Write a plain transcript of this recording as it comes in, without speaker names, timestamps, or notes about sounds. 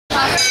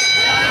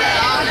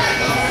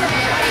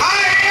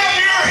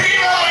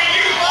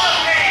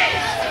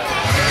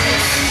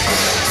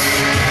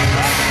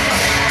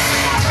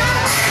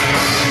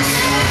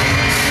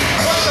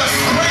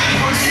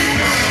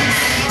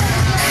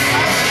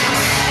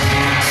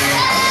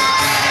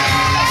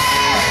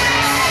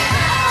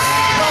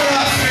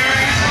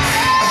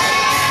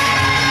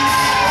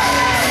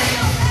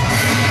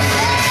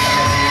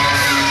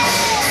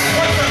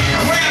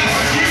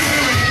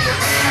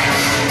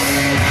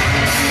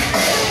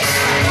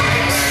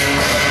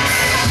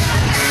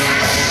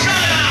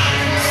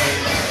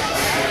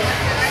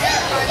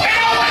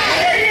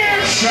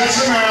Shut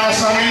your mouth.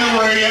 I'm in the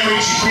radio. That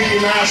means you keep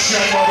your mouth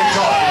shut while we're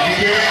talking.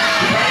 You get it?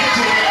 You pay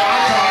attention. I'm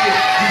talking.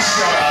 You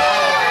shut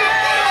up.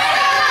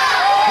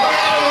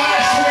 Well,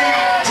 last week,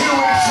 2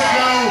 weeks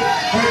ago,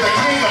 with the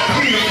king of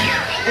puke,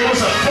 it was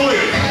a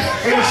fluke.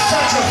 It was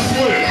such a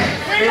fluke.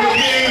 It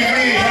didn't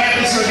really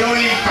happen, so don't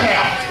even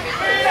count.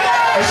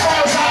 As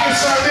far as I'm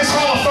concerned, this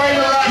Hall of Famer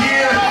right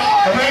here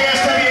of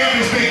ASWF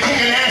has been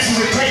kicking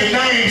asses and taking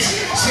names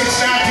since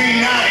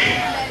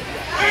 1990.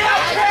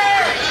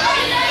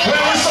 Well,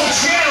 we're so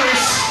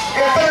generous,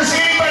 if there's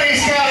anybody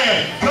who's got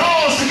a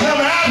cause to come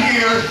out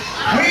here,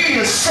 we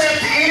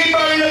accept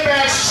anybody that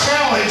backs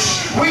challenge.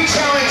 We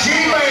challenge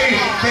anybody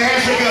that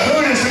has the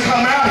kahunas to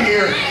come out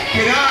here,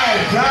 and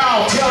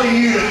I'll tell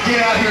you to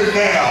get out here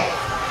now.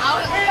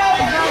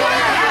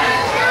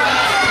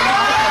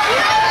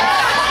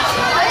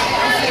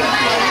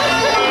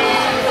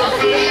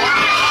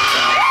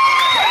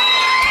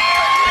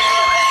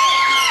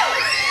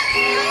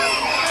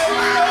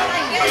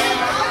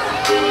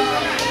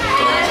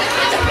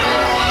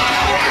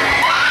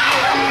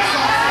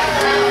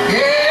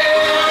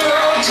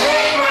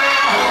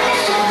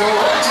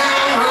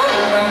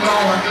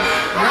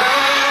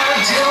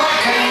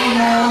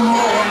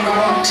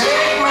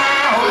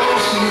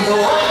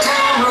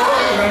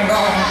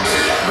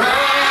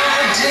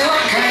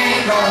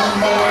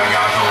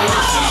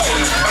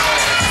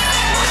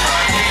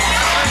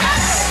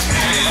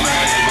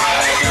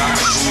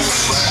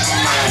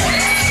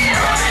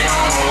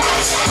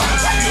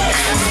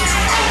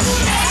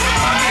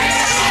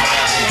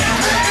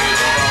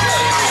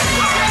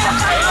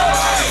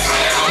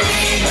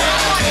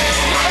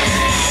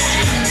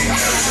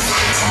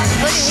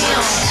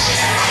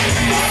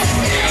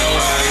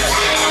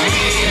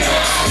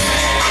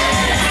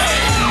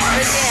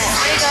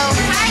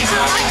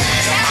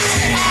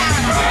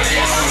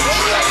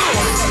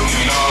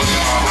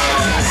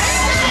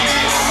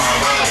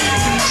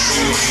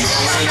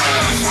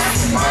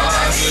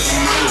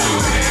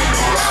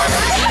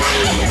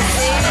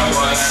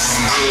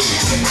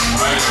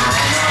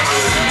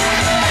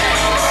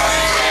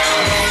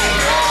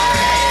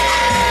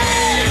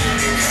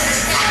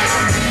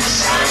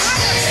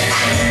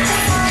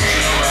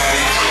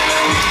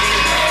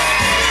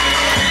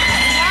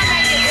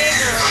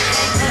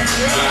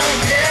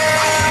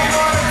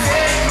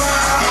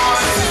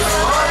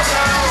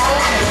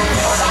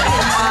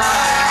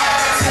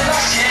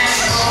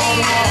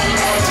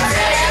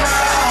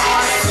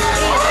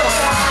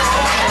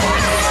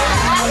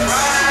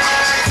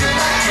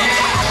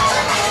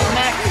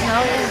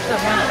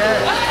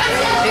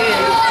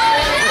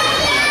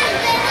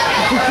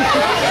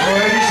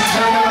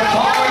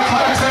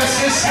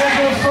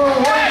 Scheduled for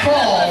one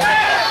fall.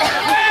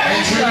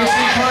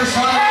 Introducing first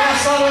on the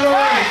left side of the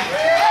ring.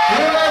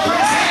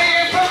 Representing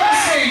it from the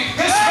seat,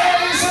 this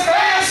man is an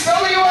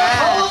ASWF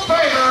Hall of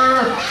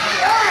Famer,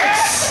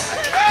 Maxx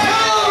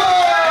Kaliber.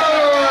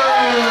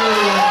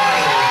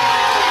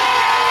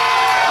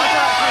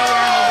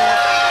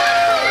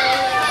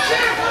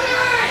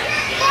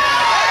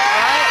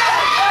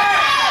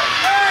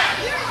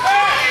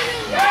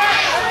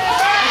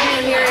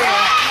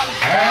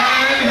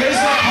 And his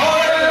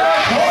opponent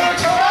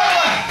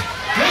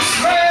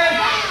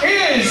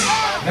is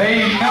the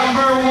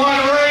 #1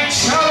 ranked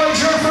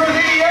challenger for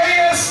the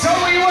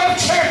ASWF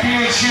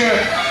Championship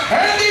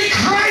and the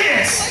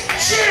greatest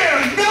gym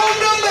known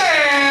to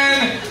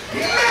man,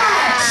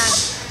 Maxx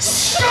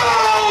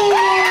Stone!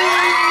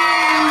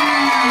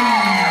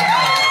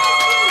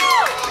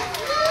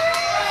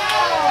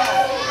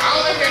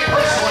 I'll admit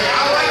personally, I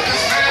like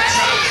this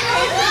matchup.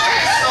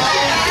 Maxx Stone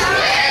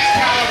and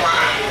Kaliber.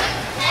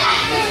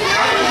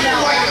 I really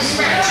like this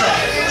matchup.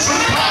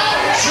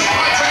 Two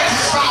contracts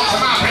and styles in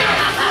my opinion.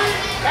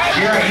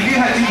 You're right, you do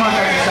have 2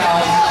 contracting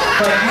styles,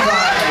 but you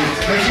got a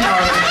mission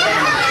artist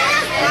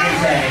and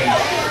he's a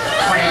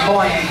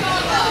flamboyant,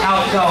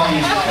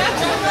 outgoing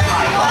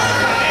high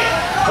flyer.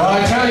 Well,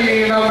 I tell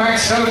you,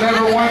 Maxx Stone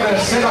never wanted to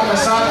sit on the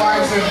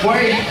sidelines and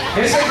wait.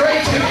 It's a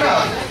great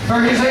tune-up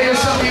for his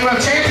ASWF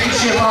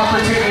Championship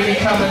opportunity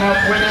coming up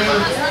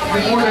whenever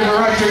the board of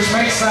directors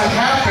makes that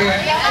happen.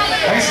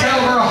 Maxx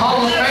Kaliber, a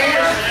Hall of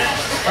Famer.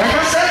 Like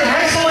I said, an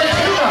excellent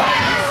tune-up.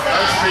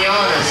 Let's be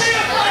honest.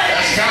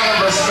 That's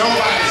Kaliber's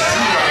nobody's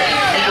tune-up.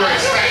 You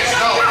expect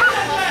Stone.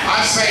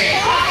 I say.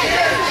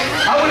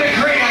 I would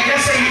agree. I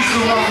guess I used the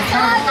wrong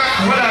term.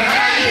 What I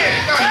mean.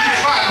 No, you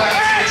tried, but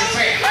that's what you're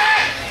saying.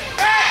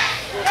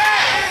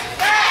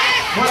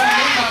 What I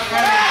mean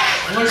by that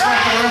Looks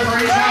like the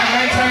referee trying to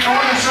maintain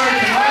order so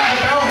he can ring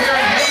the bell here,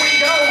 and here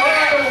we go,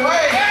 we're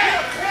underway.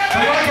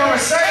 But like I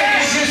was saying,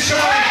 he's just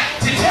trying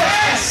to test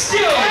his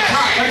skill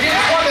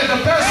against one of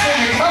the best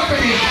in the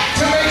company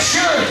to make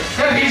sure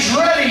that he's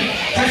ready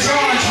to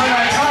challenge for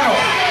that title.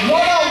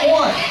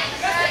 One-on-one.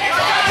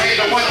 I'll tell you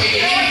the one thing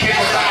you need,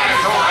 people that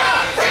are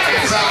going.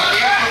 It's the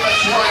infamous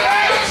one on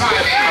the outside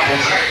of the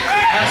animal track.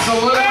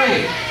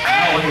 Absolutely.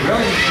 No, what he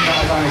really needs to know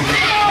is on his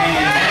man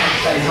and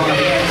Maxx that he's going to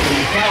be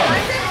answering his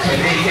Kaliber. If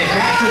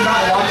Maxx is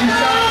not watching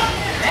stuff,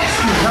 Maxx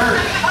is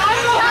hurt.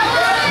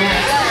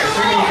 Maxx is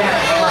really bad.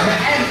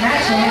 And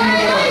Maxx will maybe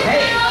be able to pay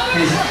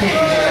his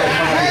championship.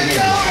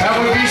 That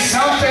would be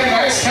something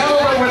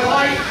Kaliber would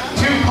like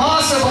to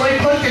possibly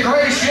put the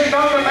greatest shit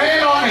on the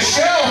man on the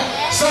shelf.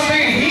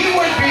 Something he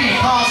would be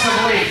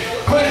possibly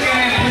put in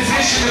a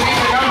position to be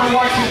the #1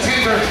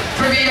 contender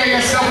for the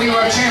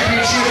ASWF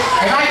Championship.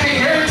 And I can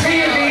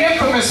guarantee you the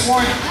infamous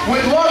one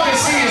would love to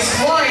see his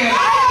client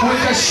with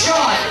a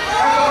shot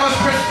at the most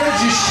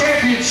prestigious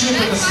championship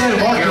in the state of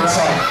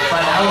Arkansas.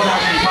 But I was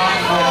actually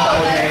talking with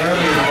OJ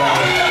earlier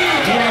today.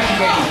 He actually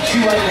gave me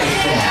 2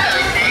 updates for him.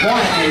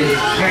 One is,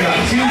 during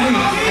 2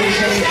 weeks,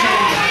 HA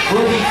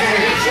will be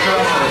cleared to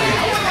wrestle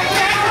again.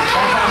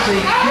 That's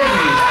actually good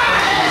news.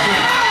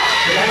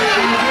 The other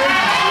thing is,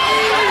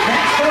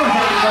 Maxx still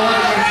has to go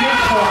up against his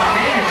former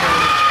manager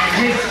and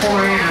his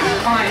former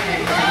client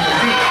in the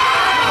league.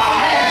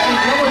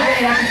 The other day,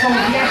 he actually told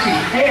me he actually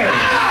paired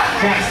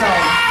Maxx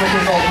with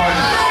his old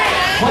partner.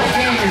 What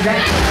game is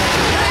that?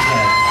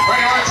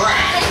 Right on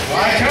track.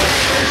 Well, there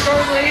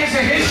certainly is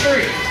a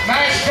history.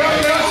 Maxx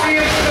knows the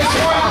infamous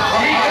one.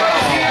 He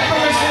knows the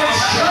infamous one's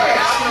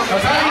tricks.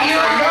 About a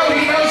year ago,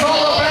 he knows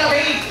all about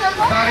me.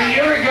 About a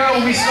year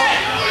ago, we saw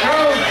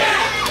him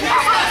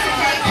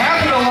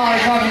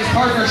capitalize on his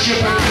partnership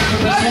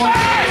with this one.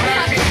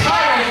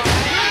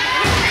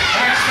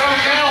 Maxx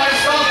now has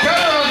thought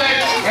better of it.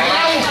 And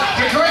now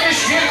the greatest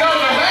shit on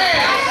the man.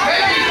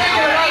 Maybe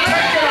thinking about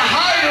taking a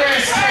high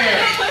risk here.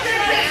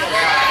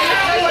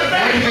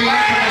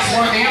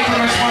 The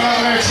infamous one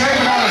over there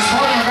checking out his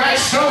partner.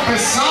 Maxx so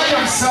beside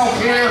himself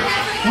here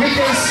with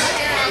this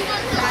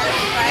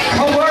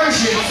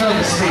coercion, so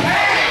to speak.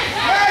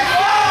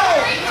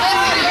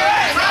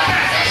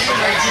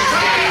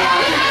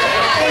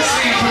 This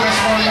the infamous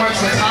one wants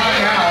a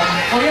timeout.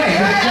 Oh yeah, he's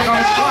going to check on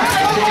his client.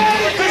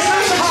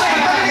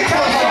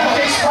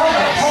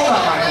 Hold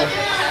up, Michael.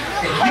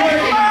 If you were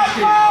in the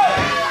studio,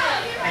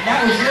 and that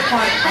was your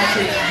client, I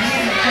said, you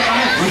need to check on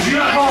him. Would you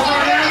not call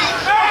right now?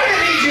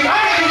 I'm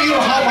going to give you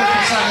a homework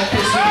assignment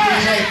this week,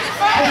 DJ.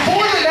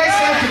 Before the next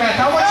aftermath,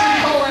 I want you to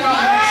call in on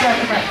the next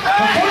aftermath.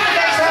 Before the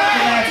next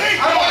aftermath,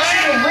 I want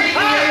you to read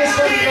the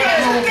ASWF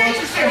rule book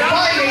and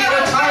find me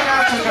where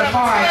timeouts are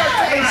defined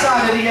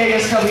inside of the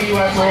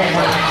ASWF rule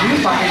book. You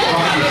find it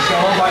on your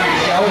show,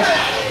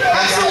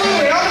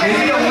 Absolutely. I'm going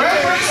to need a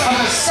reference of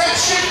a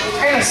section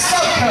and a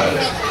subcode.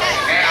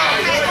 Now,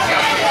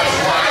 that's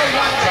right.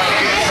 Trying to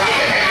get inside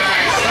the head of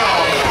Maxx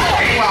Stone.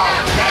 Meanwhile,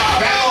 that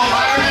battle of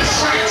minor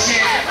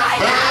distraction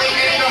barely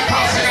getting a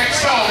pass to Maxx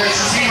Stone. As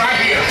you see right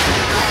here.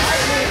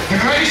 The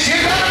greatest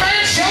shit on the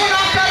man showing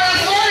off that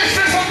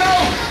athleticism,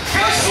 though.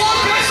 Good slow,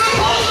 good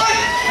supposedly.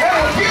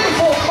 And a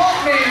beautiful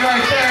company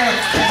right there.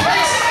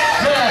 Takes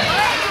the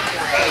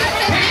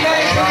big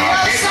name to the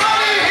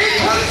outside, and he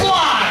could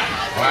fly.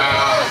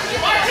 Wow.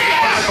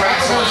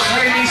 Maxx was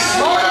saying he's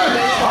smarter.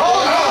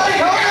 Oh,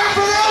 nobody going in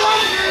for that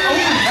one.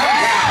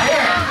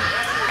 Yeah.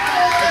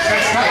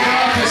 That's taken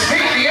off his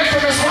feet. The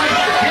infamous one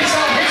gets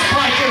on his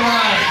bike and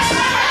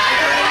rides.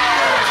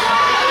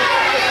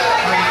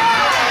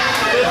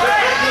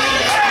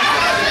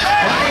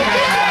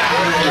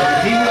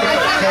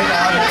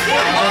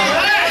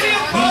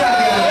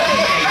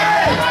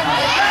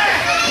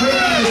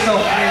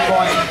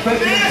 Quit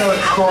being so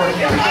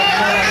extraordinary. Oh,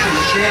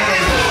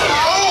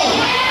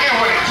 and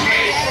what a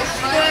kick.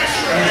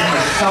 His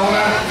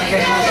persona, I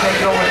guess you would say,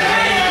 go with the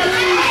name.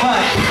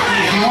 But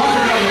if you want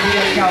to be able to be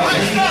a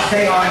Kaliber, you need to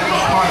stay on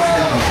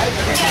constantly.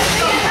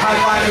 High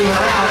five you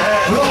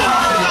around, real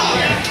confident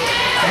here.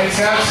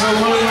 It's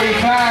absolutely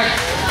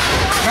fact.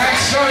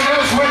 Maxx Stone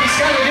knows what he's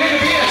got to do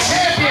to be a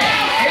champion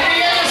in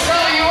the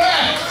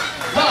ASWF.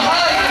 The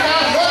height and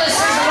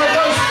athleticism of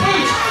those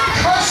boots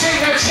crushing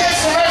the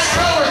chest of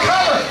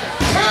cover.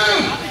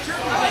 2.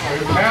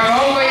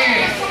 Now only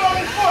in.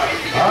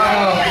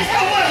 Uh-oh.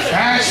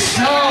 Maxx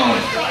Stone.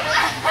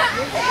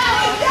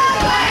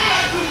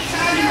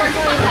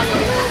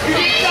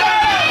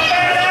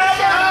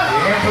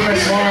 The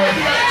infamous one.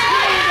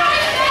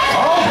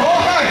 Oh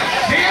boy!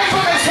 The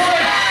infamous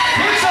one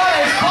gets on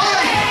his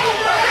bike.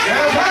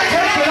 And back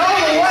taking all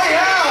the way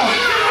out.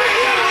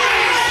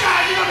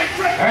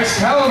 That's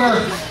Kaliber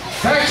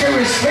back to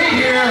his feet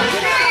here.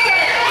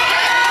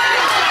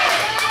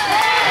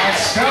 And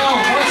Stone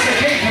once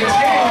again continues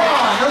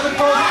on. Those are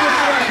both good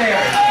right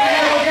there.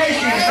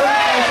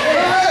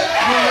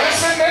 The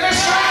rest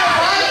administrative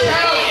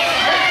count.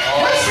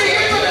 What's the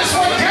infamous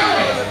one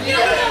doing?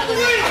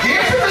 The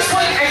infamous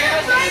one.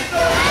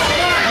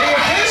 The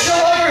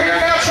official over here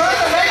now trying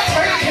to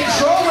maintain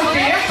control with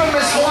the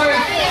infamous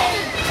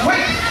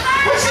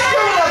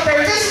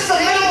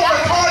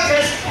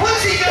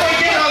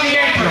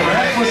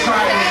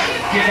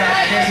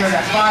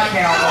 5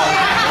 count while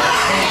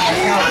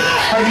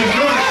but he's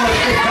doing it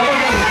close six. Double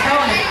J was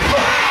telling him,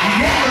 look, you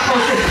get to the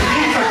close six, you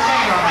need to start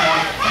checking on that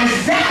one. And that's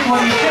exactly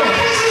what he's doing.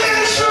 Isn't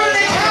that sure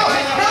they count?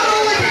 Not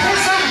only because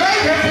some may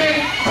have been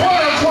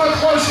quote-unquote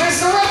closeness,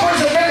 the ref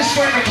was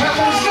administering the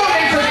count. There's no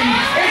need for the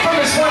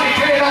infamous one to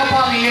get it up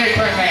on the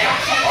apron, man.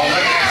 Oh,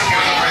 look at that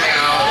Kaliber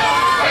now.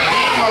 But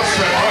he goes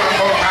to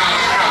quote-unquote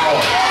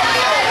cowboy.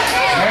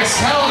 Next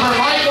Kaliber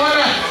might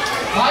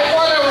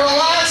wanna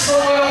relax a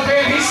little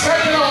bit. He's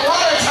taking a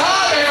lot of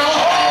time and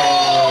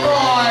oh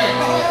boy,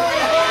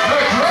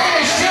 the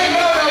greatest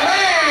gym-owner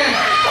man.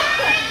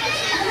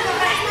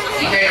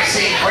 He may have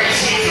seen great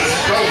scenes as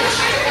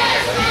ghosts.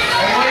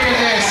 And look at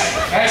this.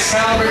 That's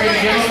Kaliber gonna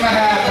give him the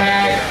hat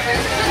back.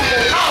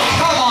 Oh,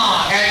 come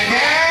on. And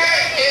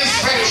that is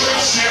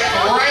veteranship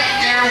right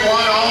there,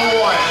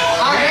 one-on-one.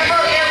 Never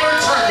ever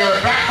turn your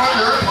back on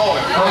your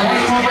opponent.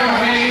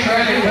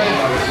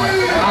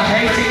 I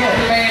hate to give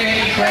him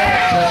any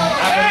credit,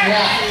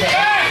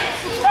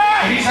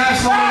 but he's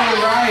absolutely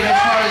right as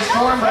far as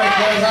cornbreak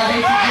goes. I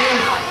hate to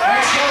give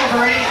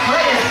Kaliber any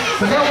credit,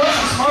 but that was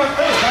a smart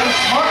move. That was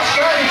a smart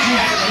strategy,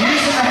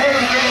 using the head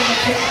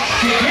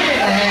to get in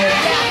the head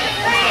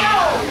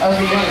of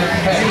the younger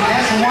competitor.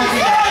 that's the one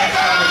thing that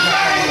Kaliber's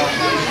not going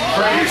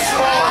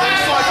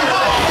to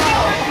do.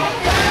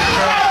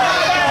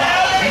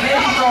 He may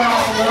be thrown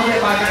off a little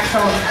bit by Maxx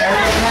aerial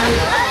move,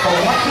 but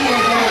what he is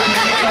able to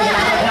get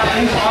those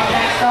moves off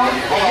Maxx,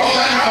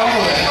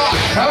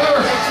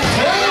 Cover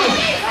two.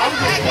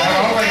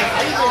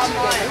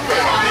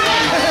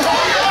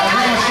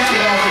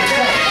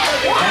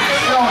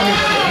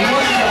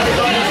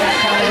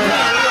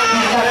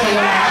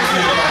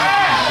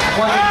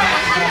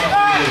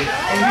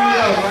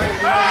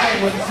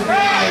 With the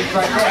civilian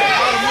right there.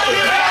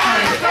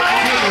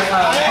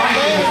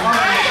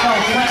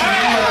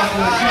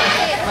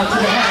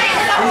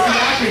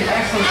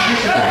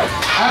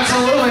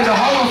 Absolutely, the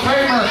Hall of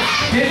Famer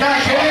did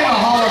not get in the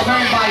Hall of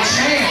Fame by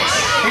chance.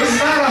 He's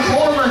not a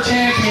former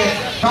champion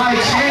by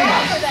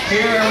chance.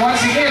 Here, and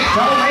once again,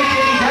 don't make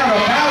any doubt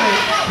about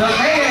it, the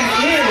man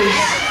is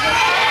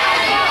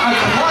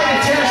quite a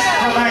test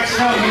for Maxx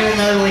here in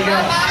the early go.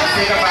 The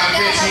thing about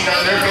this, there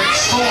have been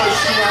scores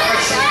throughout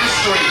wrestling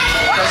history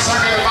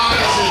concerning the body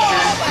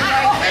seizures,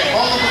 and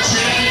multiple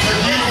champions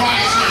have used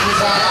body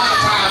seizures a lot of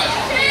time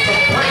to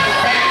break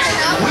back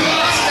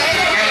wheat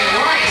and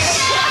rice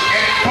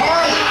and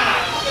barley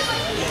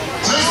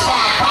just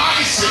by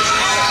body seizures.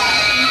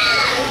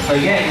 So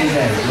yeah, he's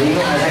as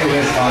legal as a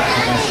wrist box,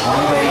 and that's the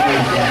only way he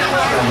can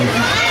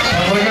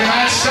Look at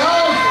that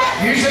stone,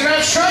 using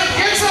that strength,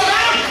 gets him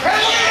out, and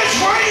look at this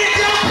raining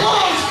down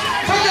blows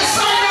from the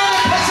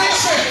side-mounted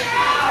position.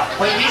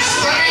 When you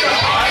study the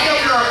body of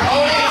your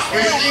opponent,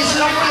 it's easier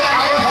to get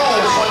out of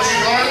holes once you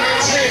learn their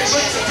tricks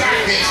and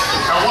tactics,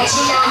 and once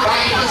you learn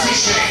body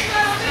positioning.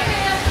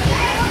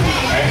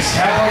 And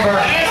Kaliber.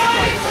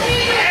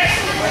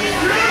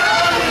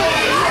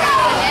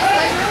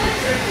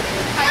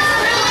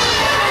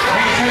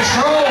 Taking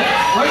control,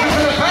 looking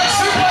for the back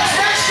suplex,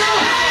 next to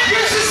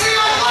uses the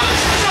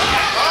athleticism.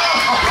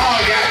 Oh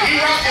yeah, he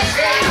rocked his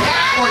head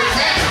backwards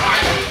that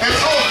time. His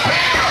whole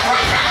back got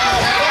right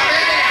backwards and right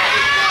in there.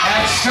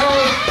 That's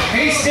Stone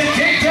needs to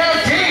dig down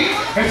deep.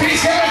 If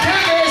he's gonna do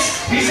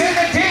this, he's in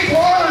the deep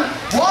water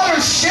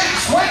shit,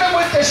 swimming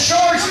with the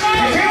shorts.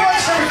 If he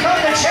wants to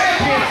become the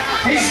champion,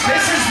 this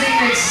is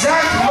the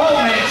exact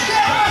moment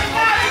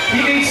he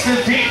needs to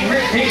dig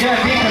down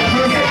deep and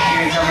prove it.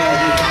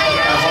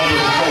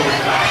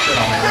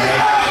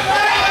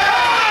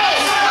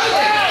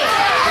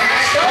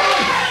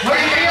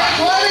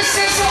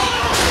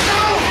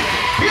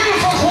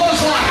 Beautiful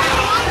clothesline.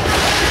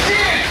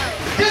 Again,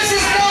 this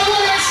is not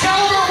what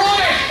Kaliber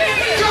wanted.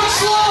 Go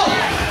slow.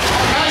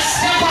 Nice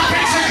step up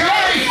into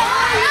Gary.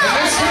 And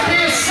this could be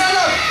a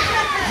setup.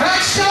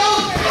 Maxx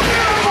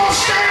beautiful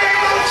standing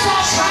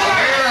moonsault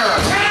here.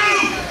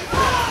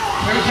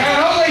 Two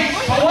count only.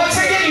 But once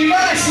again, you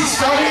notice he's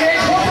starting to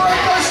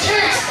incorporate those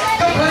kicks.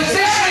 The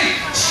positioning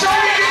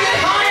starting to get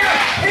higher.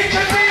 It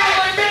could be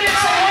only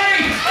minutes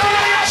away from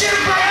the chin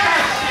breaker.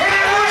 And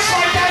it looks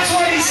like that's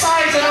what he's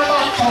sizing him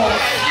up for.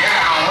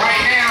 Yeah,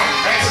 right now,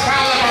 that's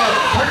Kaliber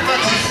pretty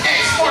much his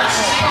exports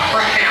spot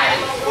right now.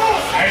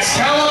 That's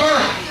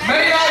Kaliber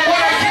may not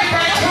want to get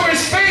back to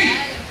his feet.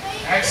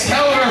 That's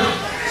Kaliber.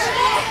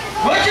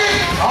 Look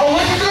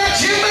at that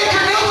chin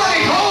maker.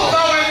 Nobody hold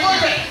though, and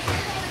look at,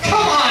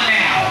 come on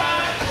now.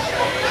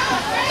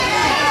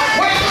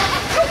 Wait,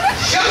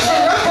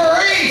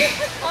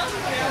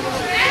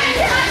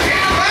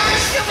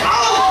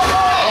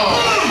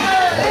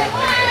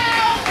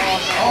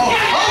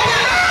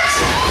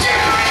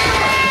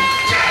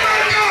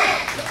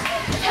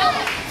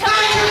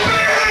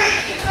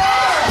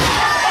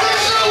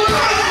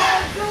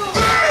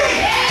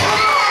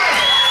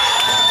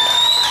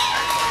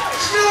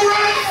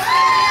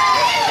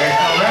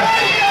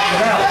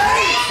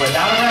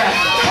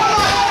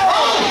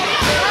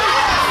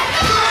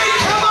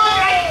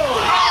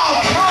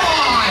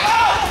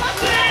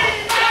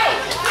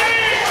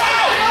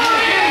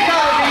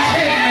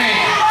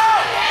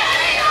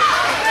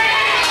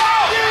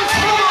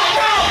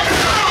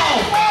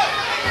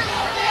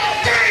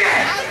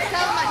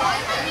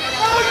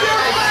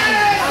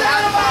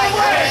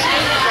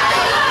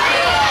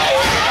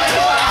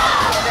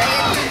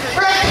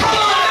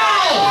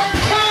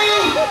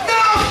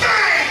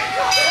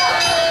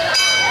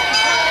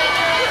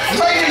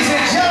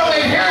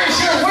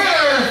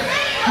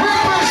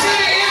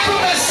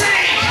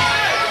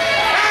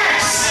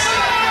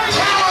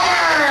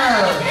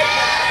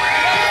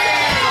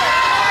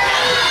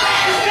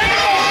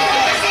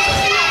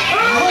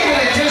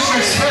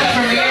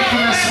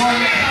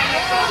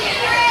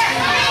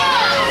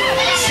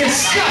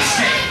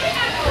 disgusting.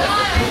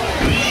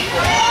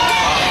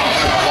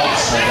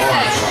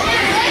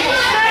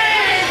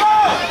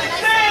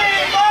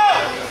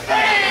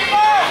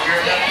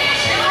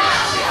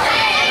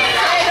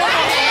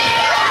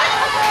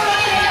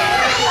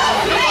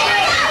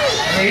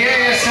 The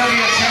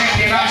ASWF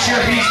champion, I'm sure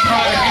he's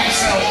proud of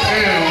himself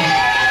too.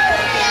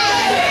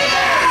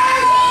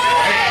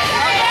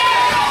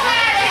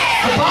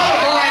 The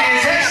bottom line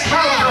is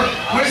Kaliber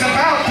was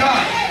about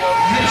done.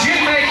 The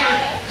gym maker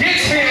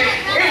gets hit,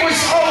 it was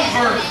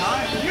over.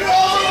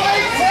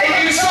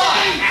 And you saw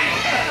it.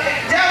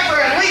 Down for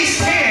at least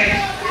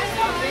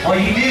 10. Well,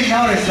 you do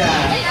notice that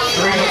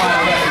the reason why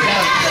the ref is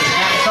out is because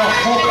Maxx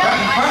pulled the ref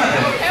in front of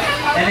him.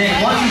 And then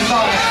once he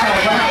saw Maxx,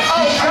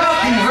 he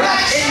shoved the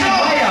ref in the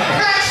way of it.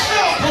 Maxx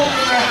still pulled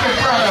the ref in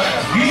front of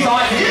him. You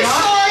saw it too.